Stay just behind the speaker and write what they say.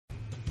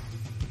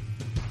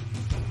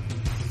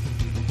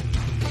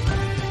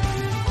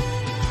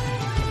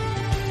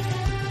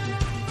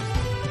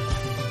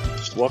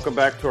Welcome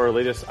back to our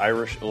latest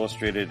Irish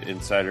Illustrated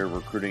Insider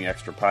Recruiting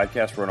Extra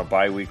podcast. We're on a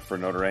bye week for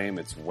Notre Dame.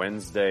 It's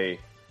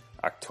Wednesday,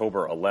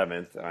 October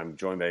 11th. I'm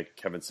joined by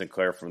Kevin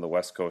Sinclair from the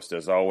West Coast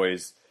as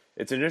always.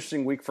 It's an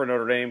interesting week for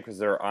Notre Dame because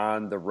they're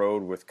on the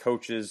road with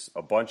coaches.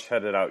 A bunch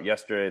headed out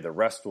yesterday. The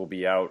rest will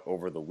be out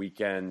over the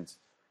weekend,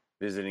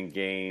 visiting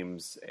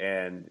games.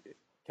 And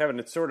Kevin,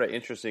 it's sort of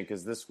interesting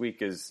because this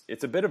week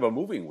it's a bit of a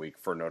moving week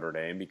for Notre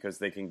Dame because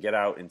they can get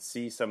out and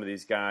see some of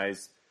these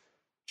guys,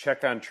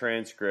 check on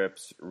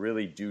transcripts,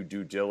 really do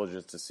due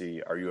diligence to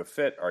see, are you a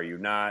fit? Are you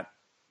not?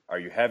 Are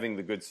you having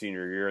the good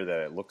senior year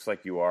that it looks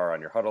like you are on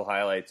your huddle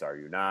highlights? Are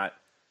you not?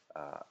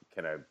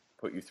 Can I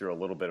put you through a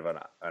little bit of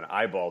an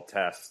eyeball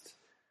test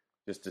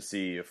just to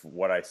see if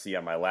what I see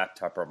on my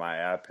laptop or my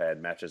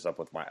iPad matches up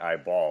with my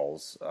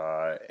eyeballs?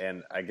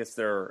 And I guess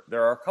there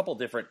are a couple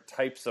different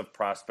types of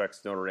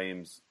prospects Notre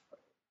Dame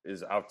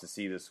is out to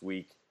see this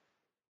week.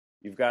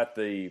 You've got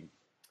the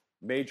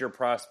major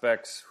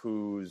prospects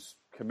whose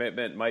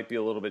commitment might be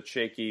a little bit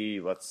shaky.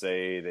 Let's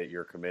say that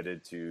you're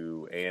committed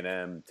to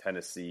A&M,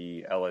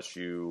 Tennessee, LSU.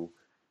 You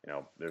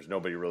know, there's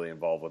nobody really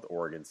involved with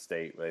Oregon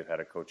State. They've had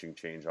a coaching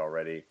change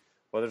already.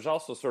 But there's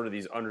also sort of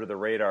these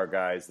under-the-radar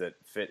guys that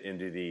fit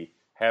into the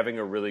having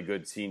a really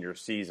good senior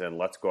season.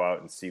 Let's go out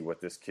and see what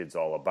this kid's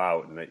all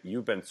about. And that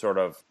you've been sort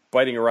of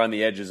biting around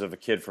the edges of a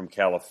kid from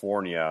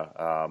California.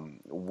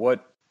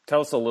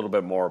 Tell us a little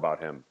bit more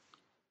about him.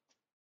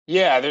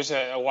 Yeah, there's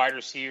a wide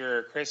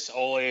receiver, Chris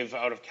Olave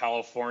out of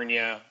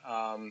California.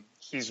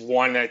 He's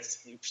one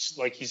that's,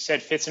 like you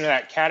said, fits into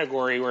that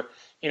category where,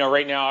 you know,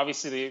 right now,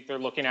 obviously they're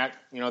looking at,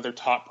 you know, their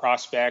top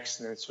prospects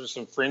and sort of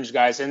some fringe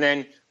guys, and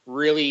then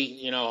really,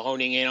 you know,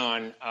 honing in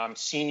on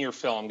senior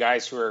film,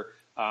 guys who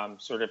are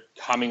sort of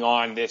coming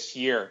on this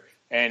year.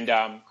 And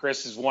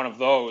Chris is one of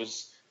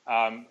those.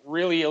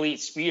 Really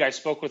elite speed. I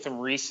spoke with him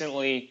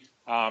recently.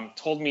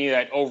 Told me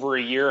that over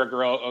a year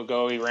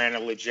ago he ran a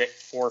legit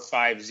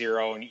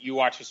 4.50, and you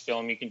watch his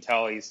film, you can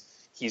tell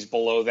he's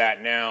below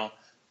that now.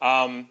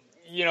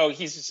 You know,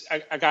 he's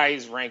a guy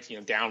who's ranked, you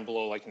know, down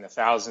below, like in the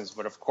thousands.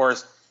 But of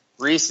course,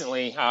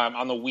 recently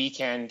on the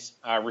weekend,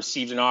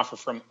 received an offer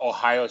from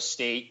Ohio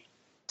State.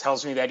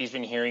 Tells me that he's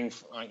been hearing,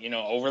 you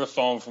know, over the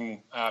phone from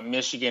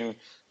Michigan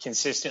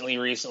consistently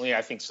recently.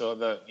 I think so.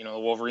 The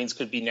Wolverines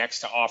could be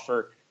next to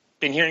offer.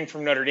 Been hearing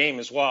from Notre Dame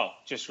as well,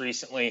 just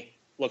recently.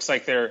 Looks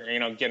like they're, you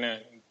know, going to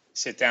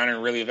sit down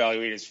and really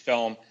evaluate his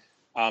film.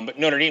 But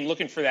Notre Dame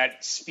looking for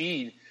that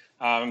speed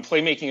and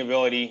playmaking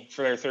ability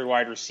for their third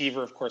wide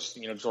receiver. Of course,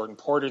 you know, Jordan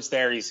Porter's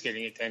there. He's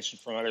getting attention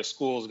from other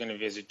schools, going to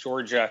visit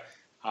Georgia.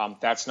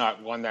 That's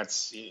not one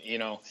that's, you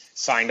know,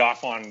 signed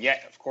off on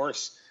yet, of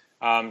course.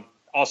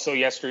 Also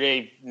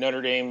yesterday,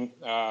 Notre Dame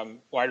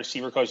wide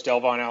receiver coach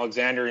Delvon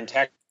Alexander in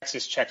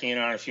Texas checking in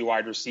on a few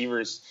wide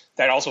receivers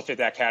that also fit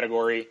that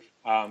category.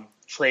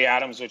 Trey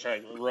Adams, which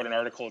I wrote an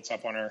article, it's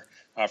up on our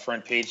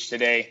front page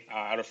today,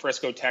 out of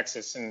Frisco,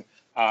 Texas, and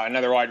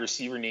another wide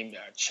receiver named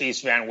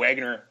Chase Van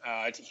Wagner.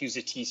 He was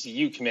a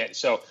TCU commit.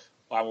 So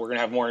we're going to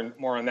have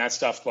more on that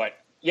stuff. But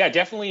yeah,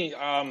 definitely,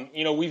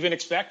 you know, we've been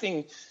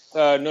expecting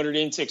Notre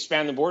Dame to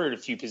expand the board at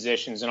a few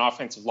positions, and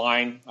offensive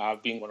line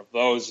being one of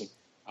those.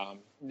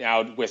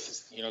 Now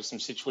with, you know,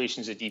 some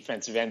situations at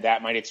defensive end,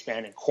 that might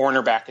expand, and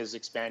cornerback is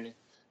expanding.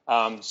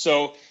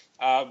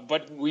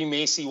 But we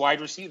may see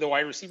the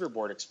wide receiver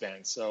board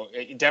expand. So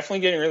it definitely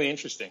getting really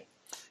interesting.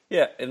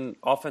 Yeah, and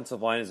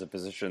offensive line is a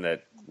position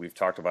that we've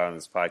talked about on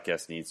this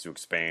podcast needs to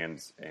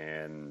expand,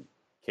 and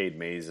Cade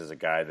Mays is a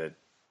guy that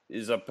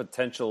is a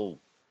potential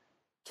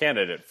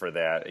candidate for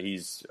that.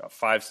 He's a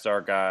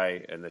 5-star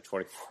guy in the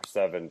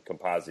 24/7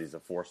 composite. He's a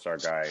 4-star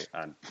guy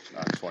on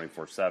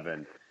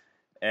 24/7.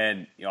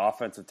 And, you know,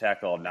 offensive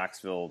tackle,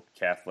 Knoxville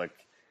Catholic,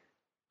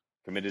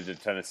 committed to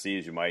Tennessee,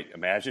 as you might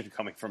imagine,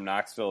 coming from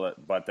Knoxville,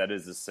 but that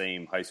is the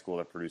same high school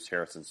that produced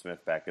Harrison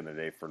Smith back in the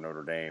day for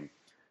Notre Dame.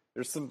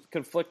 There's some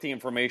conflicting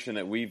information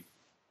that we've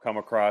come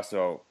across,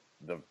 so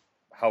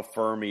how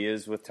firm he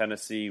is with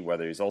Tennessee,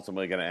 whether he's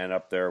ultimately going to end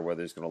up there,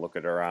 whether he's going to look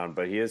it around.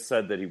 But he has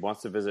said that he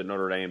wants to visit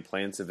Notre Dame,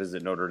 plans to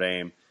visit Notre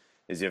Dame.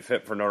 Is he a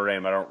fit for Notre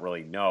Dame? I don't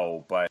really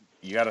know, but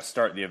you got to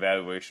start the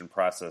evaluation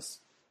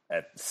process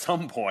at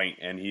some point,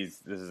 and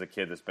this is a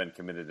kid that's been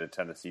committed to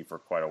Tennessee for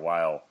quite a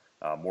while,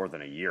 more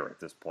than a year at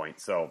this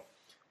point. So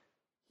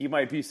he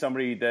might be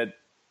somebody that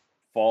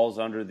falls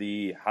under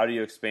the how do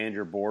you expand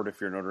your board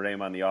if you're Notre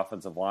Dame on the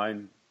offensive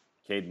line.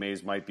 Cade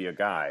Mays might be a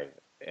guy.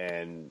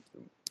 And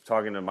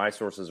talking to my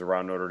sources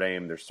around Notre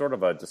Dame, there's sort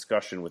of a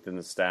discussion within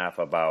the staff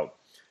about,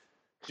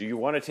 do you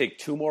want to take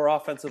 2 more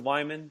offensive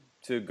linemen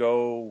to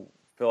go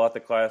fill out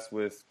the class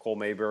with Cole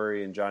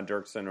Mayberry and John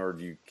Dirksen, or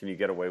can you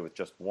get away with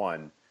just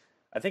one?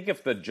 I think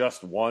if the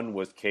just one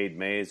was Cade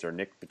Mays or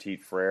Nick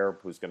Petit-Frere,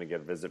 who's going to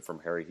get a visit from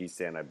Harry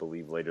Hiestand, I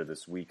believe, later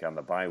this week on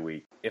the bye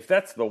week. If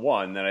that's the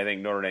one, then I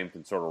think Notre Dame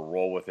can sort of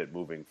roll with it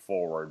moving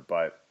forward.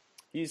 But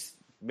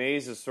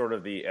Mays is sort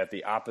of at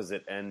the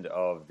opposite end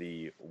of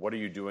the what are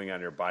you doing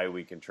on your bye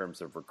week in terms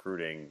of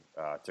recruiting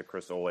to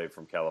Chris Olave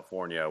from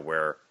California,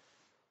 where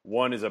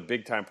one is a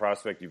big-time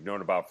prospect you've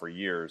known about for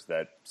years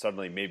that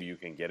suddenly maybe you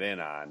can get in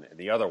on, and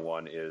the other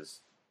one is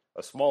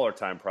a smaller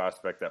time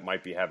prospect that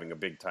might be having a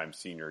big time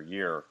senior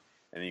year,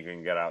 and you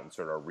can get out and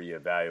sort of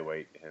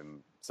reevaluate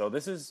him. So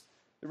this is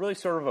really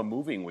sort of a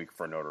moving week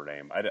for Notre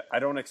Dame. I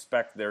don't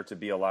expect there to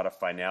be a lot of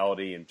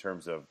finality in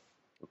terms of,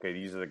 okay,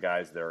 these are the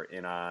guys they're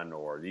in on,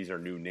 or these are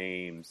new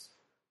names,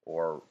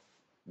 or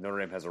Notre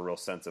Dame has a real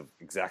sense of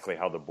exactly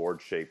how the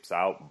board shapes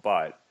out,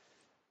 but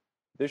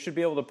they should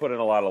be able to put in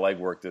a lot of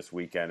legwork this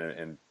weekend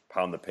and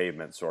pound the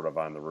pavement sort of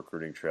on the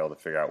recruiting trail to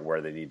figure out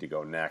where they need to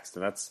go next.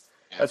 And that's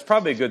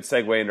probably a good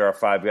segue into our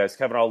five guys.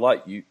 Kevin, I'll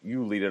let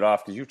you lead it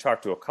off because you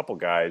talked to a couple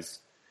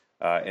guys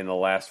in the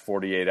last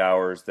 48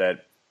 hours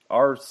that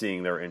are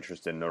seeing their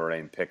interest in Notre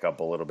Dame pick up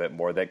a little bit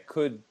more that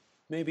could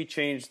maybe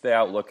change the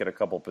outlook at a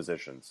couple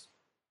positions.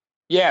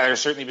 Yeah,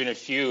 there's certainly been a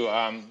few.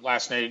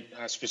 Last night,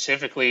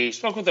 specifically,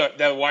 spoke with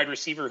the wide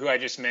receiver who I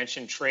just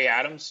mentioned, Trey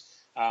Adams.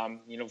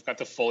 We've got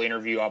the full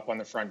interview up on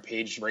the front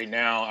page right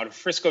now. Out of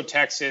Frisco,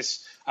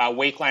 Texas,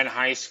 Wakeland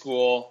High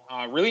School.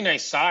 Really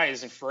nice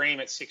size and frame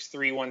at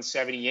 6'3",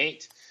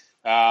 178.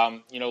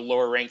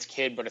 Lower ranked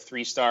kid, but a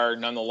 3-star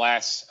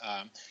nonetheless.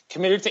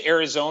 Committed to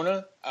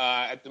Arizona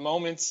at the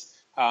moment.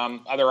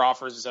 Other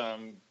offers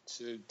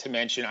to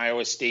mention: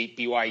 Iowa State,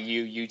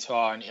 BYU,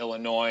 Utah, and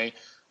Illinois.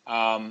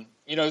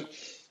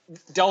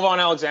 Delvon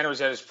Alexander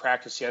was at his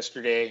practice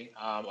yesterday.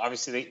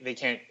 Obviously, they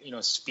can't,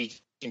 speak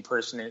in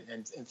person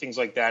and things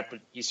like that, but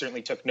he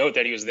certainly took note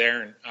that he was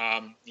there.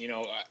 And,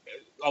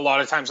 a lot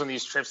of times on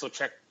these trips, they'll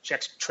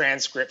check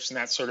transcripts and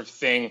that sort of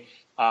thing.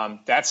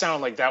 That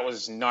sounded like that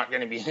was not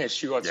going to be an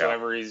issue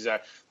whatsoever. Yeah. He's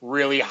a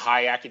really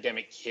high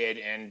academic kid,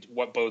 and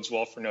what bodes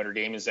well for Notre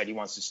Dame is that he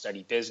wants to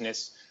study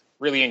business.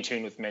 Really in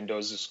tune with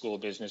Mendoza School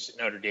of Business at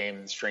Notre Dame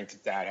and the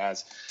strength that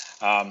has.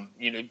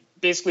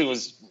 Basically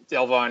was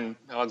Delvon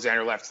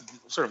Alexander left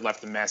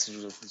the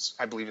message with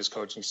I believe his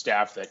coaching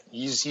staff that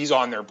he's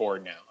on their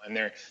board now, and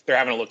they're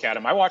having a look at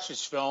him. I watched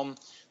his film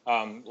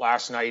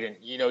last night, and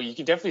you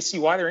can definitely see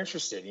why they're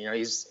interested.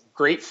 He's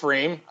great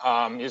frame.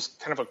 He's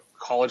kind of a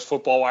college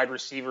football wide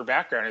receiver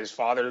background. His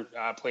father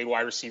played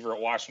wide receiver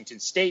at Washington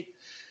State.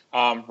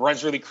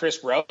 Runs really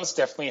crisp routes,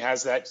 definitely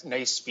has that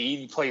nice speed.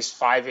 He plays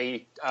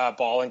 5'8"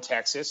 ball in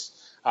Texas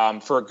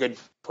for a good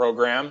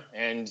program,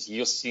 and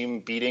you'll see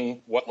him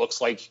beating what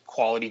looks like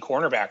quality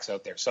cornerbacks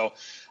out there. So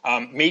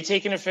may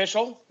take an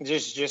official.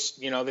 Just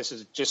this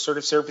is just sort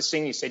of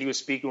surfacing. He said he was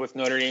speaking with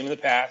Notre Dame in the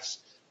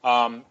past.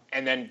 And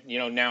then,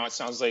 now it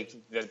sounds like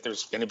that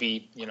there's going to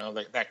be,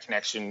 that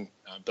connection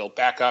built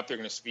back up. They're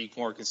going to speak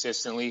more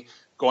consistently.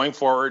 Going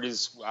forward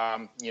is,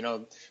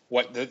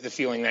 what the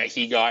feeling that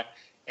he got.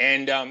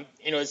 And,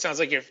 it sounds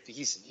like if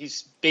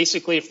he's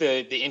basically, if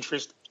the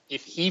interest,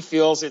 if he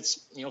feels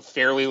it's,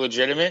 fairly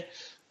legitimate,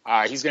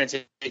 he's going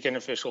to take an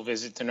official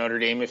visit to Notre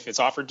Dame if it's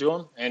offered to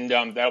him. And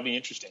that'll be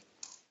interesting.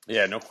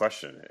 Yeah, no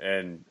question.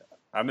 And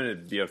I'm going to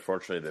be,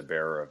 unfortunately, the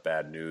bearer of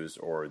bad news,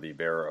 or the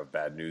bearer of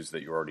bad news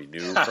that you already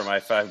knew from my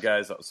five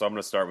guys. So I'm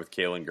going to start with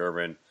Kalen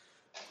Gervin.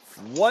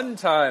 One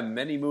time,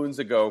 many moons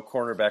ago,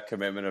 cornerback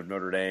commitment of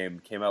Notre Dame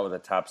came out with a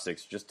top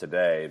 6 just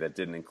today that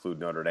didn't include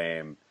Notre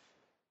Dame.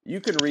 You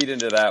can read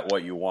into that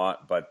what you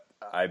want, but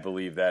I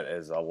believe that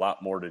has a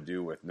lot more to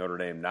do with Notre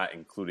Dame not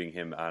including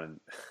him on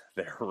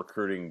their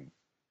recruiting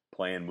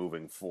plan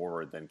moving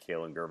forward than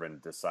Kalen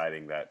Gervin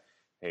deciding that,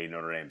 hey,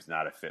 Notre Dame's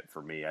not a fit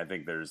for me. I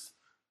think there's,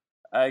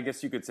 I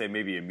guess you could say,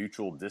 maybe a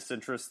mutual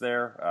disinterest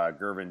there.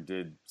 Gervin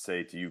did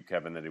say to you,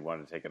 Kevin, that he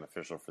wanted to take an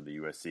official for the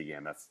USC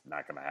game. That's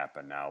not going to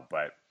happen now,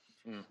 but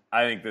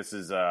I think this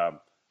is a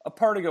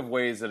parting of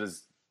ways that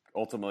is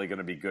ultimately going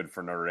to be good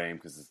for Notre Dame,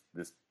 because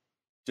this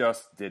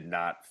just did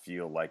not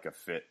feel like a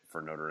fit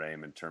for Notre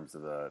Dame in terms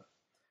of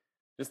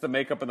the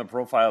makeup and the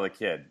profile of the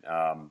kid.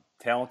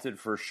 Talented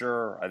for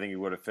sure. I think he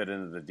would have fit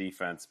into the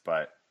defense,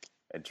 but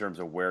in terms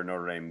of where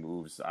Notre Dame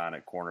moves on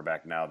at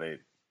cornerback now,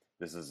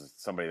 this is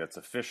somebody that's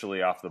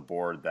officially off the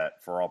board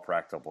that, for all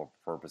practical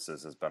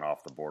purposes, has been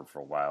off the board for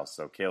a while.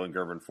 So Kalen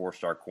Gervin,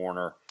 4-star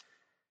corner.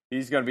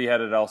 He's going to be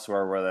headed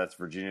elsewhere, whether that's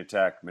Virginia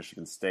Tech,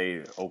 Michigan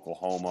State,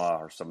 Oklahoma,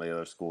 or some of the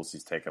other schools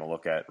he's taken a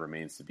look at.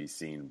 Remains to be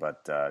seen,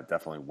 but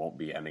definitely won't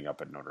be ending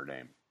up at Notre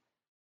Dame.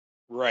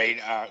 Right.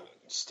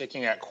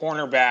 Sticking at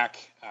cornerback,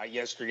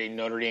 yesterday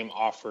Notre Dame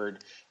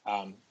offered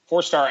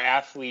 4-star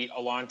athlete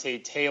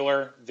Alontae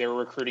Taylor. They're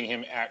recruiting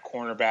him at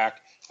cornerback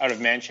out of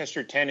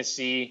Manchester,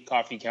 Tennessee,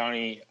 Coffee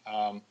County.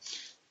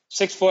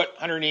 6 foot,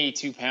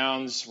 182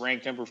 pounds,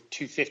 ranked number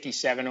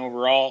 257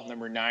 overall,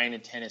 number 9 in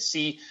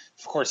Tennessee.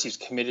 Of course, he's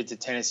committed to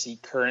Tennessee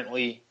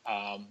currently,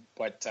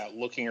 but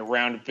looking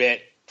around a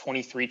bit,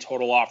 23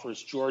 total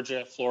offers: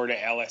 Georgia, Florida,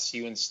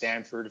 LSU, and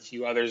Stanford, a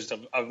few others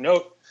of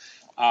note.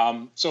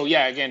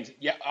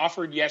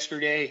 Offered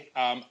yesterday.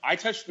 I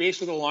touched base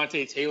with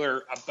Alontae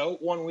Taylor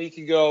about 1 week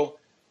ago,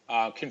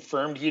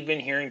 confirmed he'd been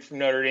hearing from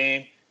Notre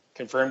Dame,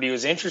 confirmed he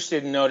was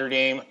interested in Notre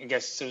Dame. I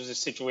guess it was a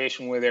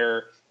situation where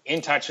they're in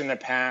touch in the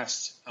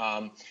past,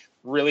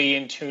 really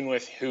in tune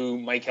with who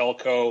Mike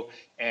Elko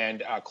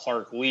and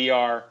Clark Lee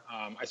are.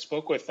 I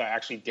spoke with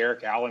actually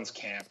Derek Allen's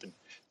camp and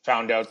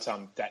found out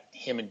that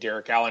him and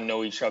Derek Allen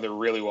know each other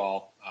really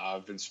well.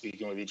 I've been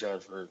speaking with each other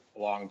for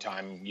a long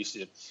time. Used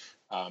to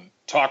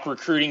talk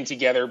recruiting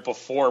together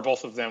before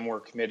both of them were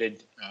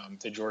committed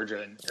to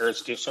Georgia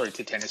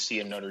to Tennessee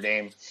and Notre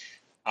Dame.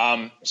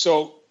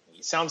 So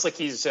it sounds like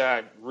he's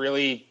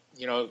really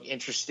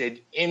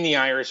interested in the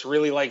Irish.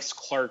 Really likes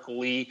Clark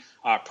Lee.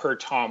 Per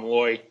Tom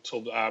Loy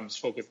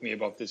spoke with me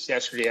about this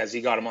yesterday as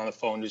he got him on the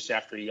phone just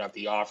after he got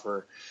the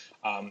offer.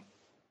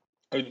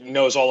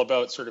 Knows all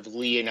about sort of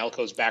Lee and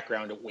Elko's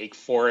background at Wake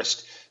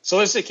Forest. So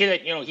this is a kid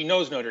that, he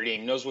knows Notre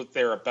Dame, knows what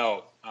they're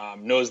about,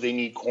 knows they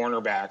need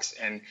cornerbacks,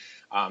 and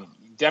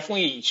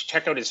definitely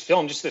check out his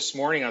film. Just this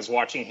morning, I was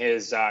watching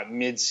his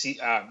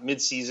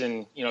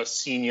mid-season,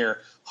 senior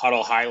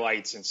huddle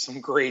highlights, and some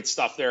great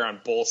stuff there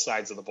on both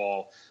sides of the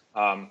ball.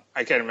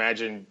 I can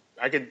imagine,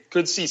 I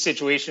could see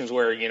situations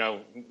where,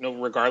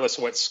 regardless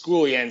of what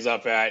school he ends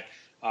up at,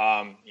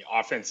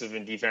 offensive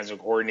and defensive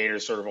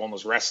coordinators sort of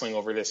almost wrestling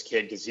over this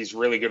kid because he's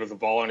really good with the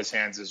ball in his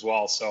hands as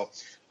well. So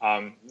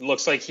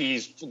looks like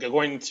he's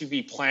going to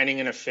be planning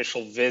an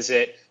official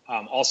visit.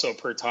 Also,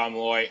 per Tom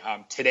Loy,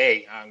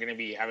 today I'm going to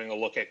be having a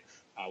look at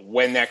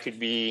when that could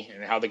be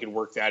and how they could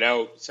work that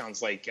out.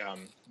 Sounds like,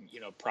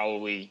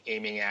 probably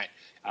aiming at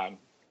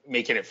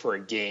making it for a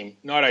game.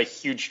 Not a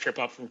huge trip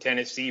up from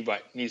Tennessee,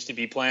 but needs to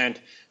be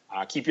planned.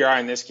 Keep your eye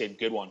on this kid.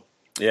 Good one.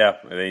 Yeah,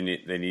 they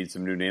need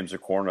some new names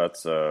of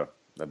corners.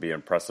 That'd be an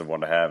impressive one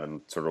to have.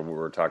 And sort of what we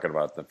were talking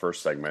about in the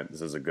first segment,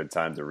 this is a good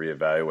time to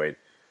reevaluate.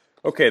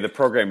 Okay, the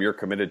program you're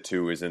committed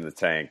to is in the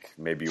tank.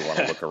 Maybe you want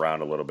to look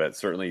around a little bit.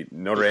 Certainly,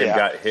 Notre Dame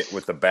got hit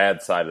with the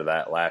bad side of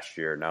that last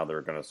year. Now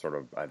they're going to sort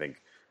of, I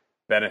think,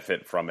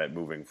 benefit from it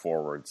moving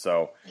forward.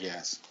 So,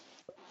 yes.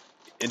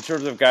 In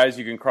terms of guys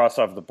you can cross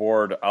off the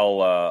board,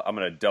 I'm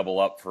going to double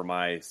up for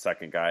my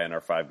second guy in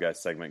our five guy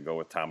segment. Go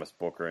with Thomas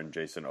Booker and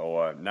Jason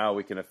Owa. Now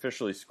we can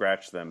officially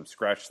scratch them.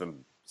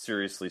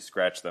 Seriously,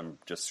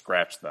 just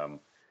scratch them.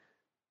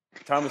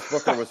 Thomas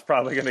Booker was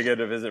probably going to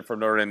get a visit from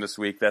Notre Dame this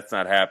week. That's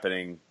not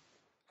happening,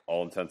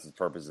 all intents and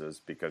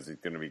purposes, because he's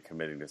going to be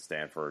committing to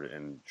Stanford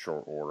in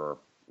short order.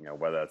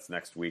 Whether that's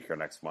next week or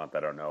next month, I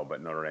don't know.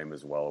 But Notre Dame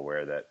is well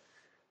aware that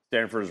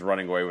Stanford is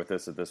running away with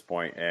this at this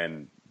point.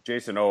 And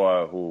Jason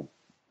Owa, who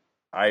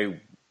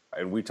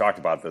we talked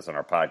about this on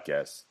our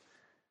podcast,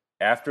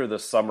 after the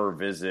summer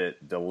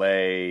visit,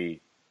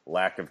 delay,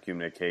 lack of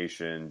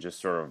communication, just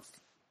sort of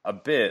a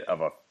bit of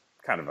a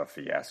kind of a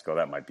fiasco.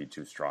 That might be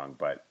too strong,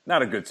 but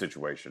not a good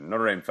situation.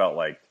 Notre Dame felt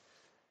like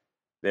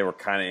they were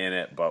kind of in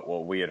it, but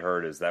what we had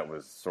heard is that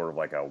was sort of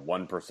like a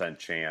 1%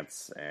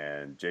 chance,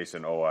 and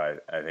Jason Owa,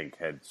 I think,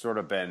 had sort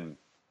of been,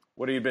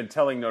 what he had been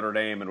telling Notre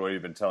Dame and what he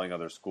had been telling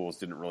other schools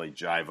didn't really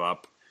jive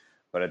up.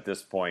 But at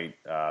this point,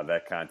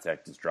 that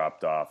contact has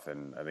dropped off,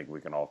 and I think we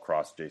can all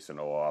cross Jason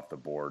Owa off the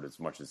board. As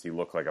much as he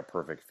looked like a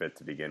perfect fit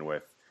to begin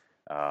with,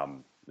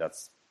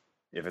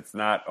 if it's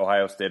not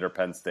Ohio State or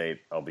Penn State,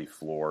 I'll be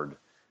floored.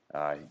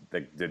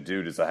 The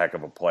dude is a heck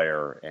of a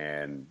player,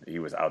 and he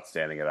was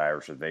outstanding at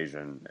Irish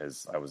Invasion,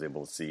 as I was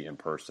able to see in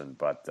person.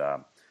 But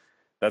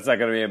that's not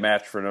going to be a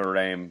match for Notre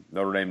Dame.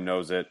 Notre Dame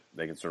knows it.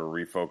 They can sort of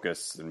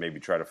refocus and maybe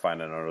try to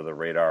find an under the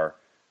radar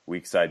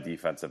weak side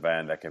defensive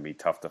end. That can be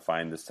tough to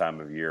find this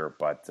time of year.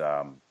 But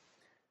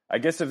I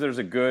guess if there's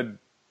a good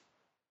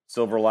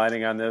silver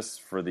lining on this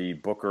for the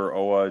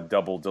Booker-Owa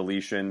double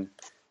deletion,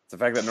 it's the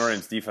fact that Notre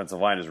Dame's defensive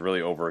line is really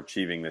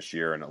overachieving this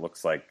year, and it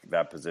looks like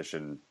that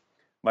position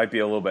might be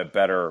a little bit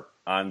better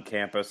on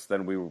campus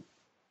than we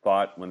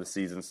thought when the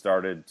season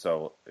started.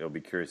 So it'll be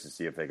curious to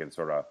see if they can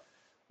sort of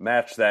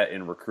match that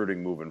in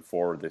recruiting moving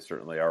forward. They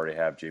certainly already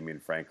have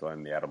Jameon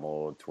Franklin, the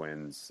Adamilola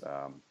twins,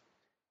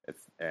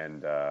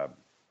 and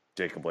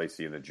Jacob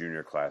Lacey in the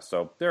junior class.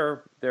 So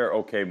they're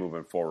okay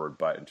moving forward.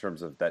 But in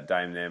terms of that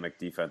dynamic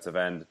defensive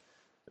end,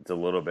 it's a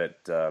little bit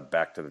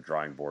back to the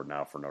drawing board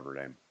now for Notre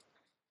Dame.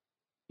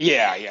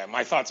 Yeah.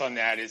 My thoughts on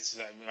that is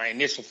my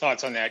initial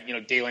thoughts on that.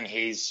 Dalen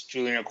Hayes,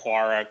 Julian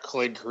Okwara,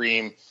 Khalid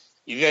Kareem,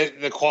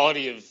 the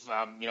quality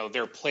of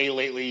their play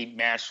lately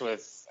matched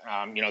with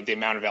the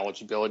amount of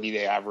eligibility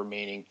they have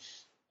remaining.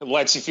 It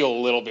lets you feel a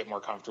little bit more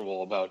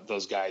comfortable about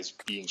those guys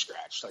being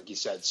scratched, like you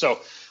said. So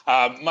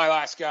my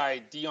last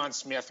guy, Deion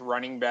Smith,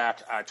 running back,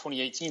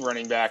 2018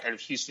 running back out of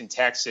Houston,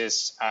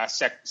 Texas,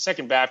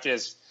 Second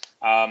Baptist,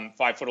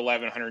 5'11",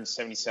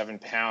 177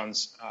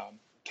 pounds,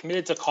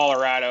 committed to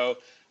Colorado,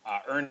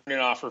 earned an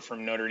offer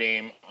from Notre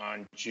Dame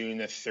on June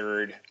the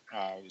 3rd.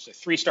 He was a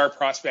three-star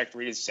prospect,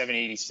 rated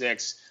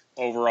 786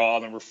 overall,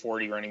 number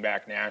 40 running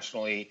back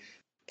nationally.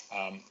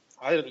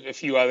 I had a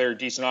few other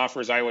decent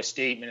offers: Iowa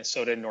State,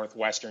 Minnesota,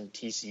 Northwestern,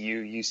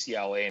 TCU,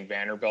 UCLA, and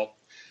Vanderbilt.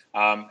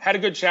 Had a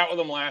good chat with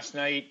him last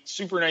night.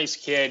 Super nice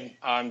kid.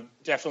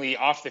 Definitely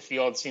off the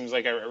field seems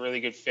like a really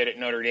good fit at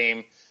Notre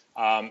Dame.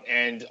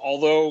 And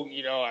although,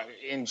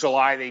 in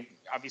July they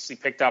obviously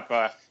picked up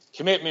a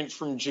commitment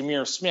from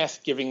Jameer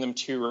Smith, giving them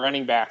two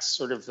running backs,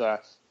 sort of the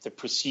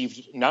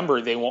perceived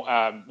number they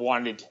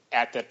wanted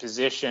at that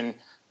position,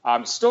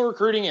 still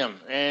recruiting him.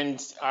 And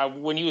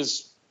when he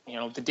was,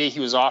 the day he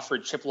was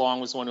offered, Chip Long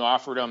was the one who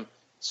offered him,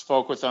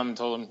 spoke with him,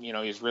 told him, he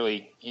was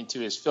really into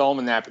his film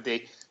and that, but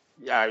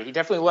he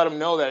definitely let him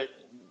know that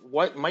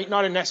what might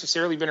not have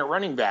necessarily been a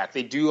running back.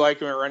 They do like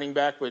him at running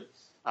back, but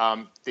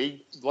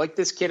they like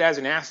this kid as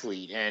an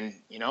athlete, and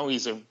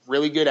he's a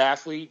really good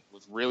athlete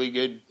with really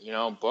good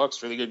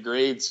books, really good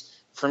grades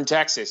from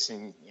Texas,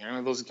 and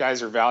those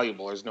guys are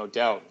valuable. There's no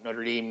doubt.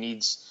 Notre Dame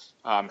needs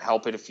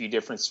help at a few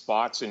different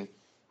spots, and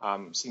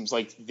seems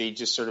like they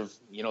just sort of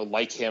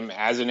like him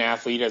as an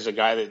athlete, as a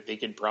guy that they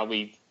could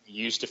probably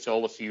use to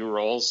fill a few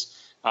roles.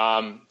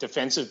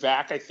 Defensive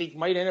back, I think,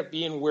 might end up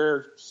being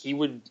where he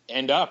would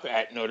end up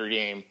at Notre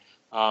Dame,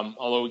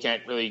 although we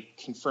can't really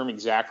confirm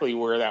exactly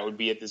where that would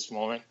be at this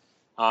moment.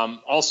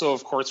 Also,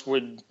 of course,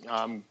 would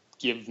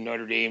give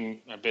Notre Dame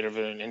a bit of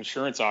an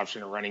insurance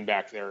option, a running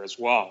back there as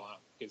well,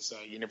 because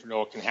you never know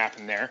what can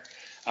happen there.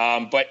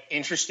 But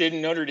interested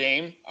in Notre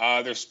Dame.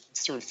 There's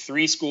sort of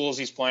 3 schools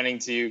he's planning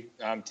to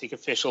take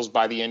officials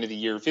by the end of the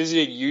year.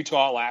 Visited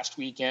Utah last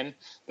weekend.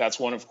 That's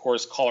one, of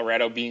course,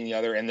 Colorado being the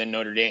other, and then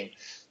Notre Dame.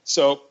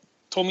 So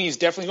told me he's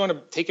definitely going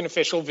to take an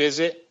official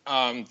visit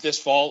this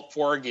fall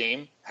for a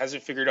game.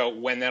 Hasn't figured out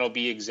when that'll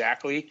be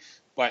exactly,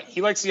 but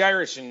he likes the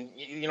Irish. And,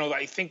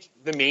 I think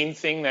the main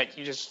thing that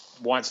he just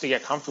wants to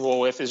get comfortable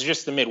with is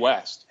just the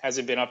Midwest.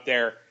 Hasn't been up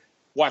there.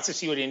 Wants to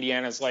see what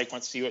Indiana's like.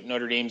 Wants to see what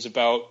Notre Dame's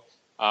about.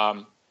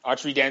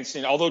 Autry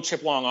Denson, although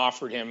Chip Long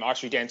offered him,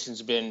 Autry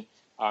Denson's been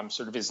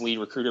sort of his lead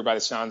recruiter by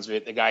the sounds of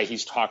it, the guy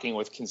he's talking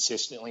with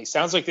consistently.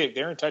 Sounds like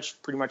they're in touch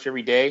pretty much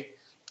every day.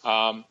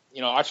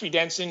 Autry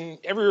Denson,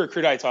 every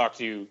recruit I talk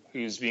to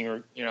who's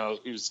being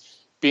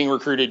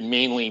recruited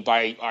mainly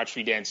by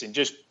Autry Denson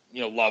just,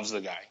 loves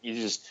the guy. He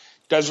just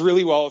does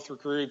really well with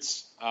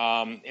recruits.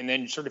 And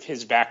then sort of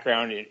his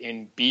background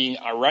in being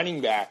a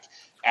running back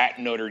at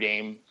Notre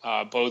Dame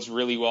bodes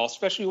really well,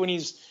 especially when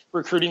he's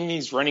recruiting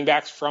these running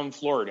backs from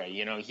Florida.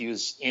 He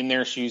was in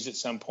their shoes at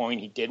some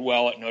point. He did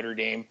well at Notre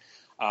Dame.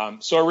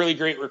 So a really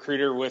great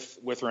recruiter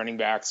with running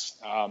backs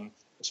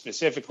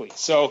specifically.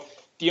 So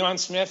Deion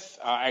Smith,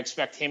 I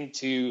expect him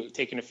to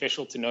take an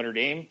official to Notre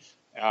Dame.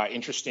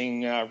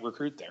 Interesting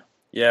recruit there.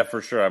 Yeah,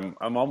 for sure.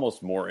 I'm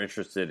almost more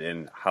interested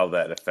in how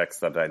that affects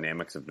the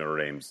dynamics of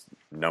Notre Dame's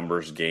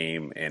numbers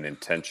game and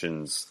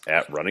intentions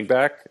at running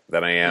back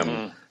than I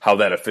am how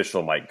that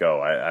official might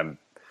go. I'm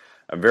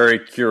very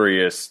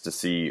curious to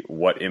see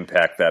what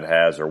impact that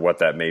has or what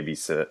that maybe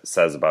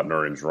says about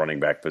Notre Dame's running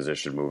back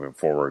position moving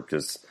forward.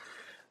 Because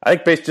I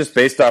think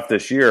based off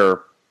this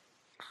year,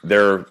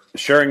 they're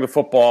sharing the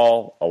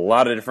football. A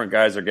lot of different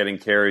guys are getting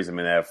carries. I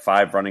mean, they have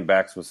 5 running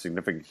backs with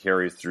significant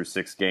carries through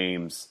 6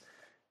 games.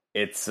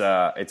 It's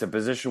a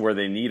position where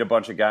they need a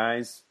bunch of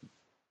guys,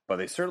 but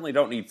they certainly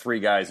don't need 3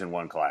 guys in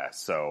one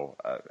class. So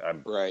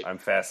I'm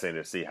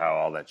fascinated to see how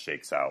all that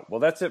shakes out.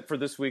 Well, that's it for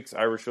this week's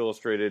Irish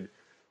Illustrated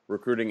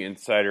Recruiting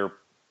Insider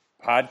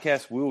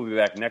podcast. We will be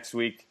back next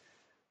week.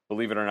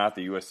 Believe it or not,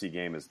 the USC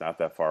game is not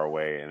that far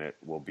away, and it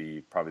will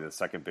be probably the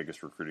second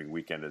biggest recruiting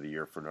weekend of the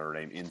year for Notre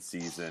Dame in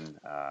season,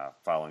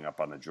 following up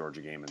on the Georgia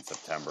game in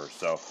September.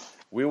 So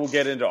we will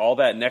get into all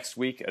that next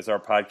week as our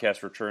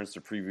podcast returns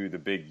to preview the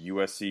big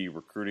USC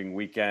recruiting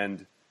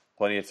weekend.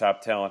 Plenty of top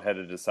talent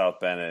headed to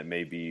South Bend, and it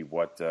may be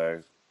what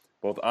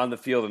both on the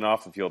field and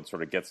off the field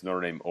sort of gets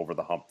Notre Dame over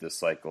the hump this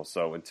cycle.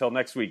 So until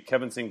next week,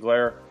 Kevin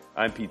Sinclair,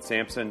 I'm Pete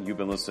Sampson. You've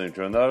been listening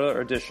to another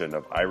edition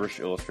of Irish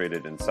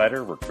Illustrated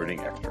Insider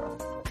Recruiting Extra.